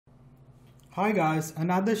Hi guys,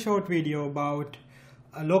 another short video about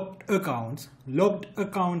locked accounts. Locked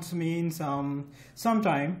accounts means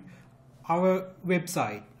sometime our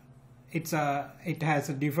website it has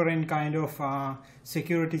a different kind of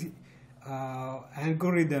security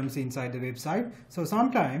algorithms inside the website. So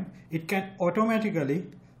sometimes it can automatically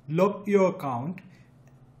lock your account.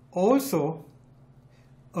 Also,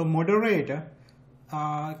 a moderator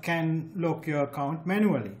can lock your account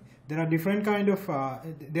manually. There are different kind of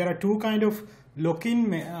there are two kind of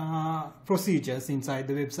login procedures inside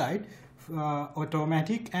the website,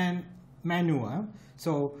 automatic and manual.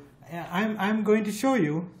 So I'm going to show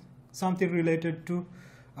you something related to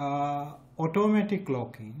automatic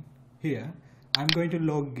login. Here I'm going to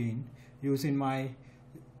log in using my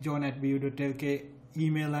john@bu.lk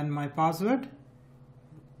email and my password.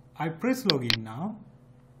 I press login now.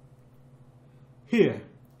 Here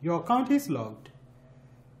your account is logged.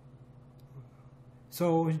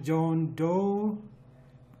 So John Doe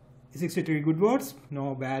 63 good words,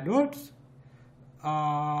 no bad words.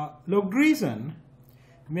 Logged reason: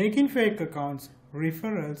 making fake accounts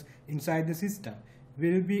referrals inside the system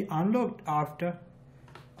will be unlocked after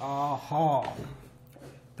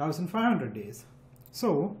 1500 days.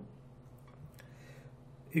 So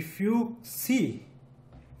if you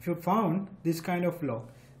found this kind of log,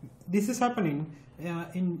 this is happening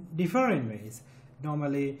in different ways.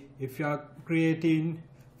 Normally, if you are creating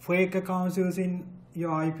fake accounts using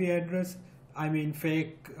your IP address,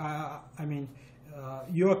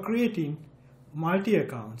 you are creating multi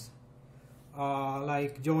accounts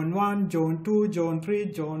like John 1, John 2, John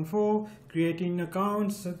 3, John 4, creating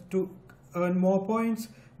accounts to earn more points.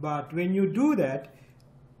 But when you do that,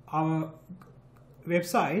 our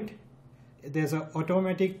website, there's an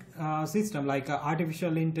automatic system like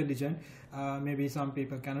artificial intelligence. Maybe some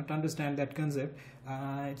people cannot understand that concept.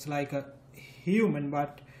 It's like a human,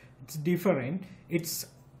 but it's different. It's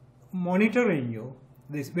monitoring you.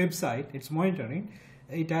 This website, it's monitoring.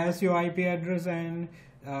 It has your IP address, and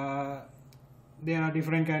there are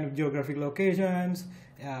different kind of geographic locations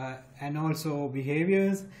and also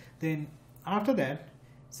behaviors. Then after that,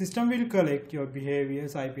 system will collect your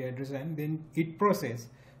behaviors, IP address, and then it process.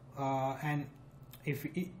 And if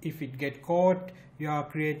it get caught you are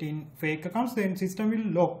creating fake accounts, then system will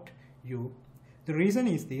lock you. The reason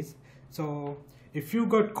is this. So if you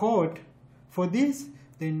got caught for this,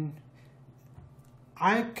 then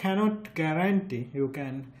I cannot guarantee you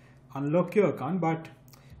can unlock your account, but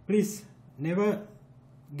please never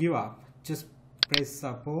give up. Just press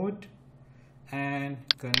support and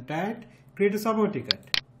contact, create a support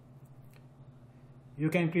ticket.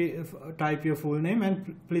 You can type your full name,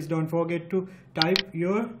 and please don't forget to type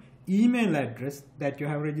your email address that you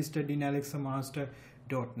have registered in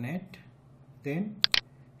AlexaMaster.net. Then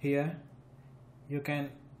here you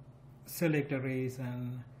can select a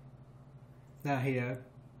reason. Here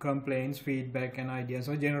complaints, feedback and ideas,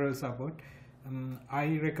 or general support.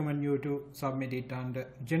 I recommend you to submit it under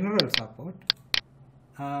general support.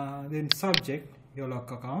 Then subject, your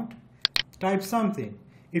lock account. Type something.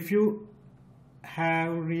 If you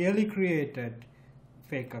have really created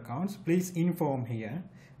fake accounts, please inform here.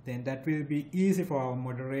 Then that will be easy for our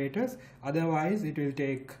moderators. Otherwise it will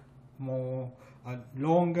take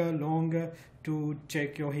longer to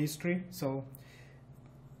check your history. So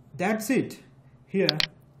that's it. Here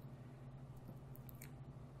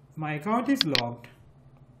my account is logged.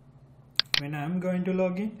 When I'm going to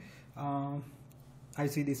log in, I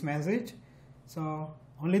see this message. So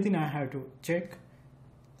only thing I have to check,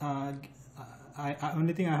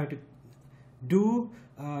 only thing I have to do,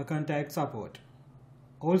 contact support.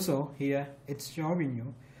 Also here it's showing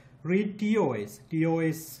you read TOS.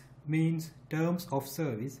 TOS means terms of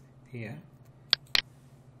service. Here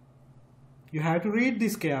you have to read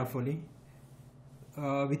this carefully.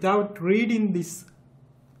 Without reading these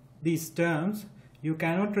terms, you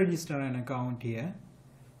cannot register an account here.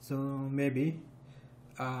 So maybe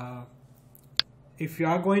if you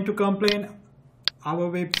are going to complain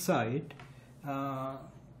our website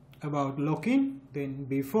about login, then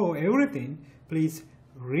before everything, please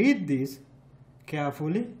read this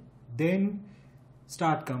carefully, then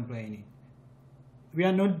start complaining. We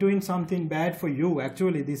are not doing something bad for you.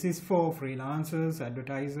 Actually, this is for freelancers,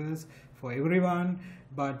 advertisers, for everyone.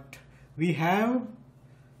 But we have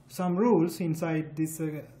some rules inside this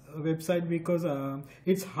website, because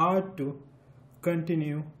it's hard to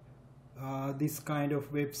continue this kind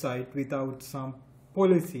of website without some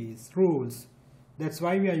policies, rules. That's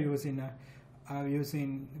why we are using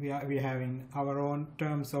we are having our own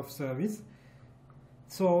terms of service.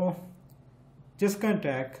 So just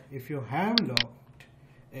contact if you have logged,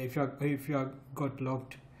 if you got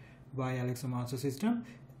logged by AlexaMaster system.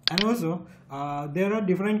 And also there are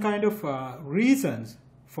different kind of reasons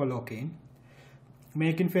for login.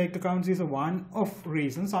 Making fake accounts is one of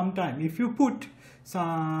reasons. Sometimes if you put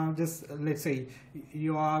some, just let's say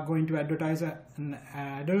you are going to advertise an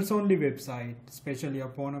adults only website, especially a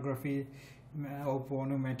pornography or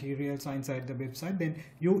porno materials inside the website, then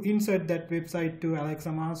you insert that website to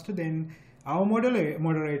AlexaMaster, then our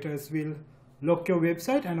moderators will lock your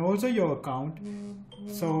website and also your account.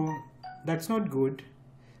 So that's not good.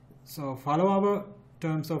 So follow our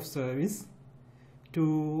terms of service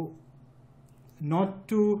to not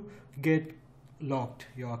to get locked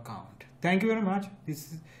your account. Thank you very much.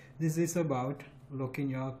 This is about locking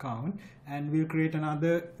your account, and we'll create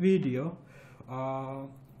another video.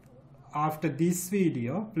 After this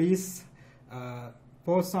video, please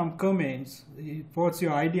post some comments, post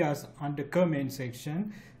your ideas under comment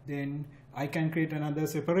section, then I can create another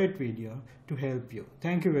separate video to help you.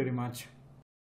 Thank you very much.